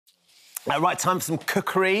Right, time for some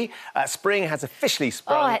cookery. Spring has officially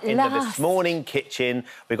sprung into this morning kitchen.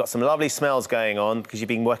 We've got some lovely smells going on because you've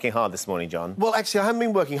been working hard this morning, John. Well, actually, I haven't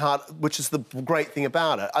been working hard, which is the great thing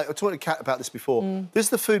about it. I talked to Kat about this before. This is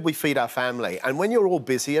the food we feed our family. And when you're all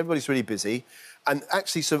busy, everybody's really busy. And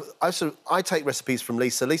actually, I take recipes from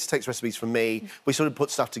Lisa. Lisa takes recipes from me. We sort of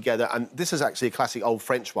put stuff together. And this is actually a classic old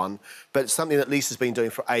French one, but it's something that Lisa's been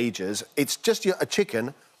doing for ages. It's just a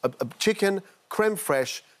chicken, crème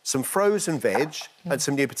fraîche, some frozen veg and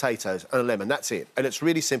some new potatoes and a lemon. That's it. And it's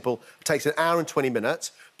really simple. It takes an hour and 20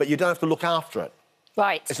 minutes, but you don't have to look after it.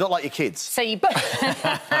 Right. It's not like your kids. So you...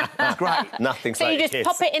 It's great. Nothing's so like you just kids.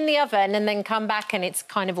 pop it in the oven and then come back and it's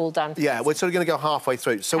kind of all done. Yeah, we're sort of going to go halfway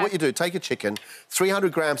through. So what you do, take a chicken,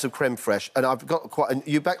 300 grams of crème fraîche, and I've got quite... And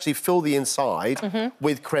you actually fill the inside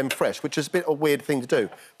with crème fraîche, which is a bit of a weird thing to do.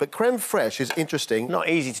 But crème fraîche is interesting. Not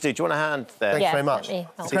easy to do. Do you want a hand there? Thank you very much.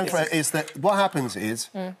 Crème fraîche is that... What happens is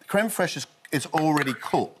crème fraîche is already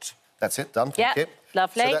cooked. That's it, done. Yeah,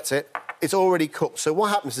 lovely. So that's it. It's already cooked. So what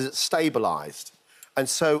happens is it's stabilised. And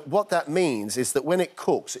so what that means is that when it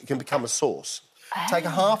cooks, it can become a sauce. Take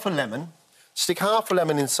half a lemon, stick half a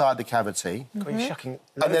lemon inside the cavity, and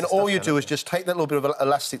then all you do is just take that little bit of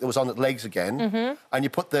elastic that was on the legs again, and you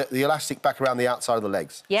put the elastic back around the outside of the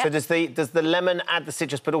legs. Yeah. So does the lemon add the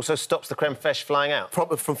citrus, but also stops the crème fraîche flying out?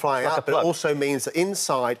 Probably from flying out, but it also means that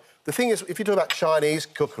inside... The thing is, if you talk about Chinese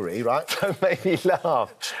cookery, right? Don't make me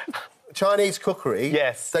laugh. Chinese cookery,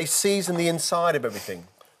 yes, they season the inside of everything.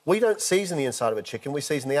 We don't season the inside of a chicken, we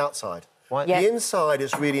season the outside. Why? The inside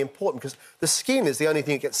is really important because the skin is the only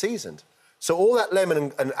thing that gets seasoned. So all that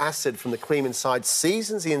lemon and acid from the cream inside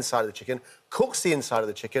seasons the inside of the chicken, cooks the inside of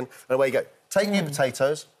the chicken, and away you go. Take your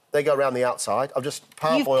potatoes, they go around the outside. I've just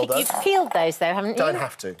parboiled those. You've peeled those, though, haven't you? Don't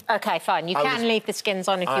have to. OK, fine. You can leave the skins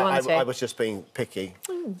on if you want to. I was just being picky.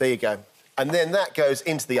 There you go. And then that goes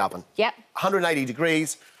into the oven. Yep. 180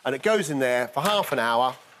 degrees, and it goes in there for half an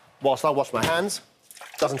hour whilst I wash my hands.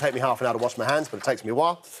 Doesn't take me half an hour to wash my hands, but it takes me a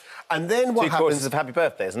while. And then what happens... 2 courses of happy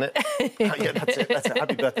birthday, isn't it? Yeah, that's it.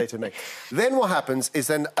 Happy birthday to me. Then what happens is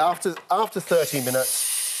then after 30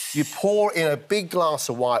 minutes, you pour in a big glass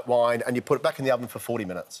of white wine and you put it back in the oven for 40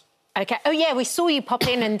 minutes. OK. Oh, yeah, we saw you pop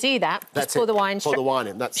in and do that. That's just pour the wine... Pour the wine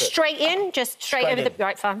in, that's it. Straight in? Just straight over the...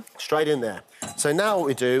 Right, fine. Straight in there. So now what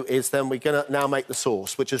we do is then we're going to now make the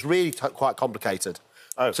sauce, which is really quite complicated.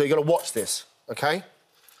 Oh. So you've got to watch this, OK?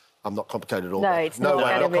 I'm not complicated at all. No, it's not. No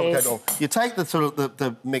way, I'm not complicated at all. You take the sort of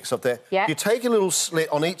the mix up there. Yeah. You take a little slit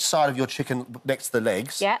on each side of your chicken next to the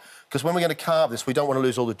legs. Yeah. Because when we're going to carve this, we don't want to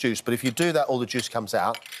lose all the juice. But if you do that, all the juice comes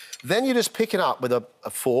out. Then you just pick it up with a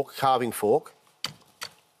fork, carving fork.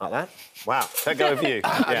 Like that. Wow, that go with you.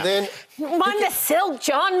 And then... Mind the silk,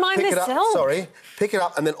 John, mind the silk. Sorry. Pick it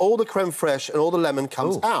up, and then all the crème fraîche and all the lemon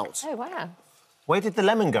comes out. Oh, wow. Where did the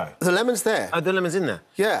lemon go? The lemon's there. Oh, the lemon's in there?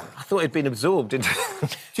 Yeah. I thought it'd been absorbed into... Do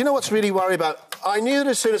you know what's really worried about? I knew that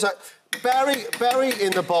as soon as Barry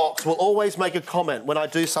in the box will always make a comment when I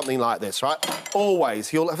do something like this, right? Always.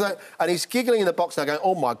 He'll have that, and he's giggling in the box now going,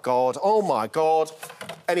 oh, my God, oh, my God.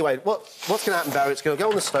 Anyway, what's going to happen, Barry? It's going to go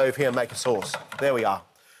on the stove here and make a sauce. There we are.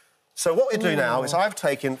 So what we do now is I've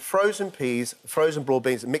taken frozen peas, frozen broad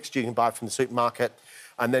beans, mixed you can buy from the supermarket,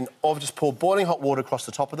 and then I've just poured boiling hot water across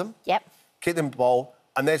the top of them. Yep. Keep them in a bowl,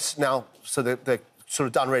 and they're now... So they're sort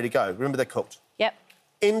of done, ready to go. Remember, they're cooked. Yep.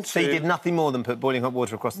 So you did nothing more than put boiling hot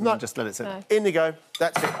water across them and just let it sit? No. In they go.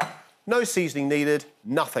 That's it. No seasoning needed,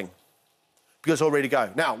 nothing. Because all ready to go.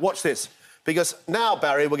 Now, watch this. Because now,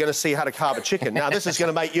 Barry, we're going to see how to carve a chicken. Now, this is going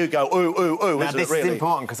to make you go, ooh, ooh, ooh, now, isn't this it, really? is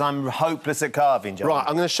important, because I'm hopeless at carving, John. Right,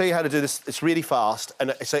 I'm going to show you how to do this. It's really fast.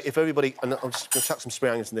 And so if everybody... And I'm just going to chuck some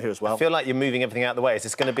spring onions in here as well. I feel like you're moving everything out of the way. Is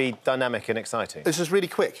this going to be dynamic and exciting? This is really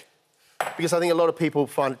quick. Because I think a lot of people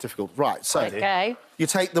find it difficult. Right, so... OK. You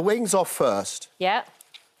take the wings off first. Yeah.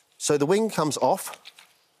 So the wing comes off,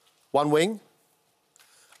 one wing,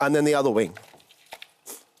 and then the other wing.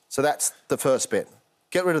 So that's the first bit.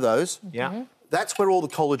 Get rid of those. Yeah. That's where all the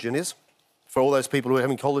collagen is, for all those people who are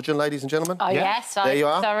having collagen, ladies and gentlemen. Oh, yes. There you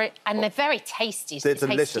are. Sorry. And they're very tasty. They're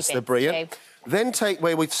delicious. They're brilliant. Then take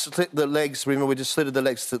where we slit the legs. Remember, we just slitted the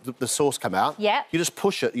legs to the sauce come out. Yeah. You just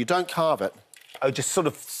push it. You don't carve it. Oh, just sort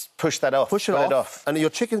of push that off. Push it off. And your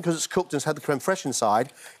chicken, because it's cooked and it's had the crème fraîche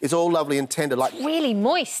inside, is all lovely and tender, like... It's really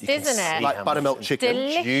moist, isn't it? Like buttermilk chicken.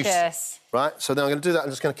 Delicious. Right, so then I'm going to do that. I'm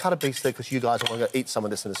just going to cut a piece there because you guys are going to eat some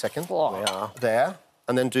of this in a second. Whoa. We are. There.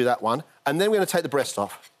 And then do that one. And then we're going to take the breast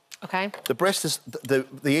off. OK. The breast is the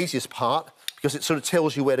easiest part because it sort of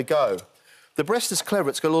tells you where to go. The breast is clever.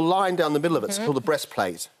 It's got a little line down the middle of it. It's called the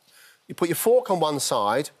breastplate. You put your fork on one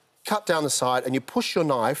side, cut down the side, and you push your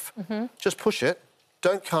knife. Just push it.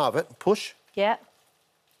 Don't carve it. Push. Yeah.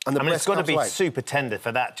 And the I mean, it's got to be away. super tender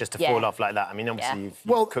for that just to fall off like that. I mean, obviously,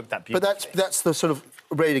 you've cooked that beautifully. But that's the sort of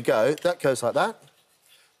ready to go. That goes like that.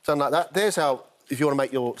 Done like that. There's how, if you want to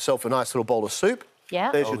make yourself a nice little bowl of soup.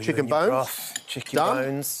 Yeah. There's your chicken bones. Broth, chicken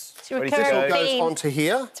bones. It's a recurring This all theme. goes onto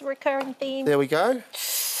here. It's a recurring theme. There we go.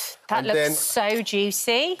 That looks so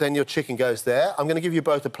juicy. Then your chicken goes there. I'm going to give you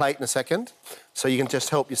both a plate in a second, so you can just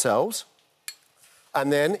help yourselves. And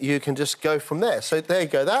then you can just go from there. So there you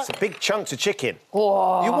go, that. It's a big chunk of chicken.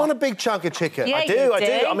 Whoa. You want a big chunk of chicken? Yeah, I you do.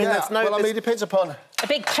 I mean, there's no... Well, I mean, it depends upon... A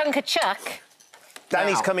big chunk of chuck.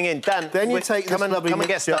 Danny's coming in. Dan, then you take come and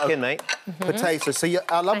get stuck in, mate. Potatoes. So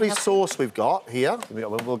our lovely sauce we've got here.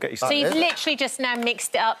 We'll get you So started. you've literally just now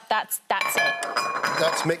mixed it up. That's it.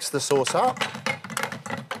 That's mixed the sauce up.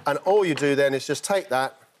 And all you do then is just take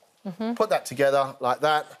that, put that together like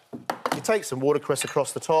that. You take some watercress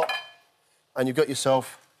across the top, and you've got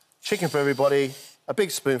yourself chicken for everybody, a big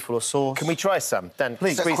spoonful of sauce. Can we try some? Dan,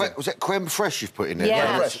 please. Was that crème fraîche you've put in there?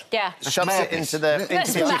 Yeah. fresh. Yeah. Shoves it into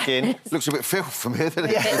the chicken. Looks a bit filth from here, doesn't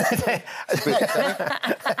it?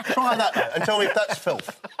 Try that then, and tell me if that's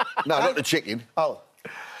filth. No, not the chicken. Oh.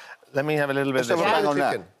 Let me have a little bit of this. have a bang on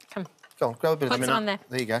that. Chicken. Go on, grab a bit Put of some on there.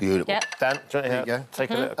 There you go. Beautiful. Yep. Dan, There you go.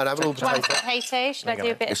 take a look. And have a little One potato. potato. Should I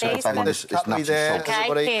do a bit It's of a these? bang on then? this. It's Cut me nuts there. and salt. Okay,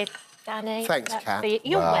 Everybody. here, Danny. Thanks, That's Kat. for you.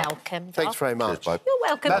 You're Wow. welcome, Thanks Doc. very much. Cheers, babe. You're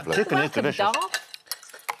welcome. Lovely. You're Chicken is welcome, delicious. Doc.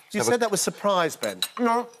 You said that was surprise, Ben.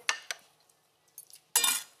 No.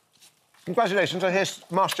 Congratulations, I hear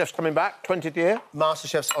MasterChef's coming back, 20th year.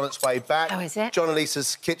 MasterChef's on its way back. Oh, is it? John and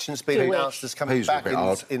Lisa's Kitchen's been Good announced as coming Peas are a back bit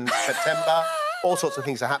hard. in September. All sorts of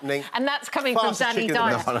things are happening. And that's coming from Fastest Danny chicken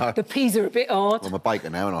in the Dyer. world. The peas are a bit hard. I'm a baker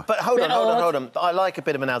now, aren't I? But hold Bit on. odd. I like a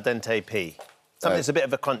bit of an al dente pea. Something that's a bit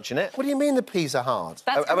of a crunch in it. What do you mean the peas are hard?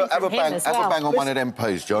 That's coming from him as have well. a bang on one of them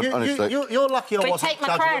peas, John, honestly. You're lucky I But wasn't take my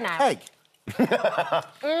judging crown a out. peg.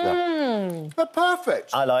 They're perfect.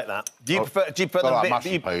 I like that. Do you prefer I like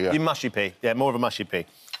mushy pea, yeah. You mushy pea. Yeah, more of a mushy pea.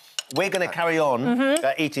 We're going to carry on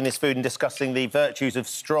eating this food and discussing the virtues of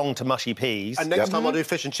strong to mushy peas. And next time I'll do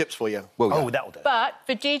fish and chips for you. Well, Oh, that'll do. But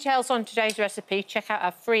for details on today's recipe, check out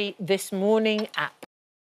our free This Morning app.